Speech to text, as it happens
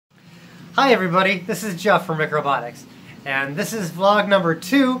Hi everybody, this is Jeff from Rick Robotics, and this is vlog number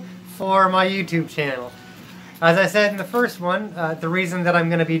 2 for my YouTube channel. As I said in the first one, the reason that I'm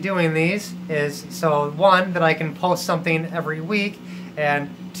going to be doing these is so 1, that I can post something every week,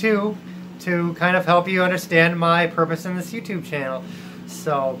 and 2, to kind of help you understand my purpose in this YouTube channel.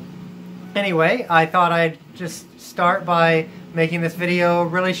 So anyway, I thought I'd just start by making this video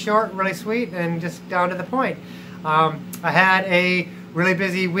really short, really sweet, and just down to the point. I had a really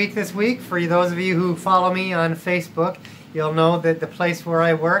busy week this week. For those of you who follow me on Facebook, you'll know that the place where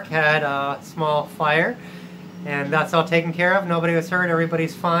I work had a small fire, and that's all taken care of. Nobody was hurt,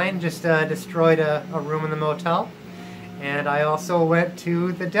 everybody's fine, just destroyed a room in the motel. And I also went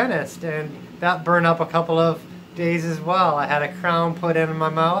to the dentist, and that burned up a couple of days as well. I had a crown put in my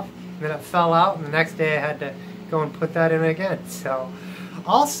mouth, and then it fell out, and the next day I had to go and put that in again. So,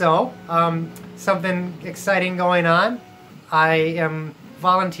 also, something exciting going on. I am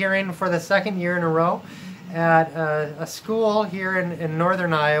volunteering for the 2nd year in a row at a school here in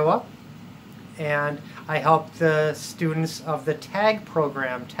northern Iowa, and I help the students of the TAG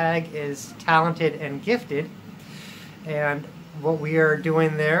program. TAG is Talented and Gifted, and what we are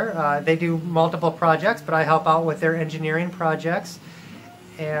doing there, they do multiple projects, but I help out with their engineering projects,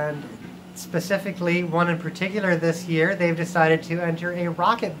 and specifically one in particular this year, they've decided to enter a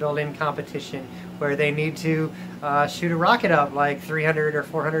rocket building competition where they need to shoot a rocket up like 300 or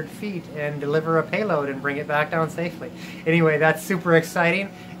 400 feet and deliver a payload and bring it back down safely. Anyway, that's super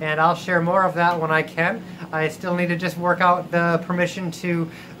exciting, and I'll share more of that when I can. I still need to just work out the permission to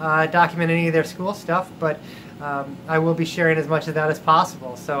document any of their school stuff, but I will be sharing as much of that as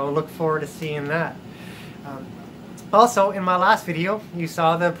possible, so look forward to seeing that. Also, in my last video, you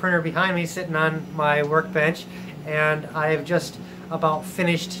saw the printer behind me sitting on my workbench, and I've just about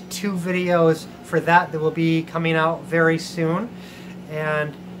finished 2 videos for that will be coming out very soon.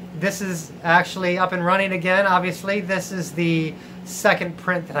 And this is actually up and running again. Obviously, this is the 2nd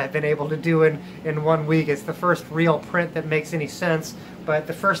print that I've been able to do in 1 week. It's the first real print that makes any sense, but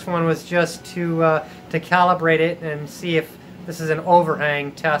the first one was just to calibrate it and see if this is an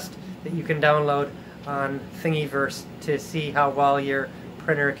overhang test that you can download on Thingiverse to see how well your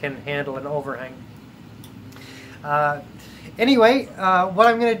printer can handle an overhang. Anyway, what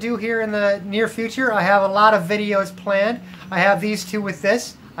I'm going to do here in the near future, I have a lot of videos planned. I have these 2 with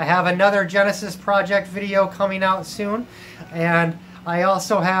this. I have another Genesis project video coming out soon, and I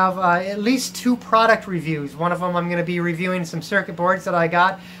also have at least 2 product reviews. One of them I'm going to be reviewing some circuit boards that I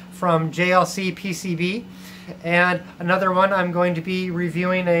got from JLC PCB, and another one I'm going to be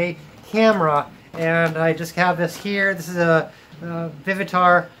reviewing a camera. And I just have this here. This is a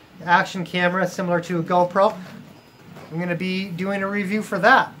Vivitar action camera similar to a GoPro. I'm going to be doing a review for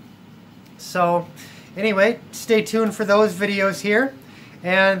that. So anyway, stay tuned for those videos here.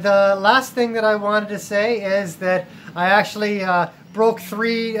 And the last thing that I wanted to say is that I actually broke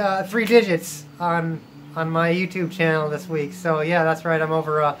three digits on my YouTube channel this week. So yeah, that's right, I'm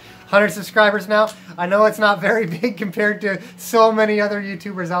over 100 subscribers now. I know it's not very big compared to so many other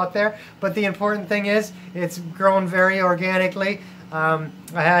YouTubers out there, but the important thing is it's grown very organically. I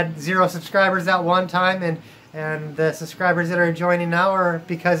had 0 subscribers at one time, and the subscribers that are joining now are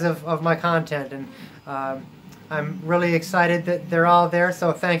because of my content, and I'm really excited that they're all there,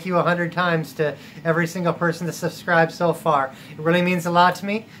 so thank you 100 times to every single person that subscribed so far. It really means a lot to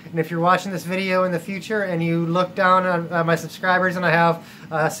me, and if you're watching this video in the future and you look down on my subscribers and I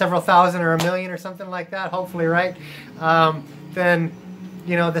have several thousand or 1 million or something like that, hopefully, right, then,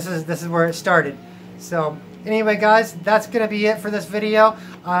 you know, this is where it started. So anyway, guys, that's going to be it for this video.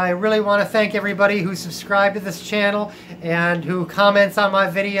 I really want to thank everybody who subscribed to this channel and who comments on my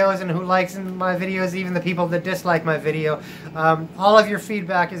videos and who likes my videos, even the people that dislike my video. All of your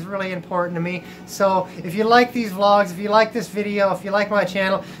feedback is really important to me. So if you like these vlogs, if you like this video, if you like my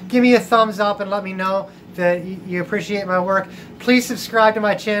channel, give me a thumbs up and let me know that you appreciate my work. Please subscribe to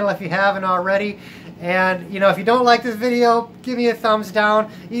my channel if you haven't already. And, you know, if you don't like this video, give me a thumbs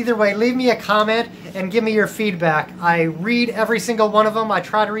down. Either way, leave me a comment and give me your feedback. I read every single one of them. I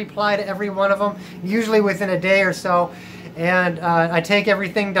try to reply to every one of them, usually within a day or so. And I take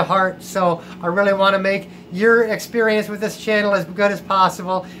everything to heart. So I really want to make your experience with this channel as good as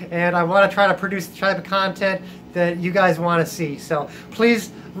possible. And I want to try to produce the type of content that you guys want to see. So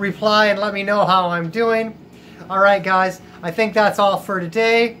please reply and let me know how I'm doing. All right, guys. I think that's all for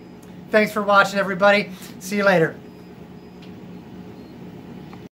today. Thanks for watching, everybody. See you later.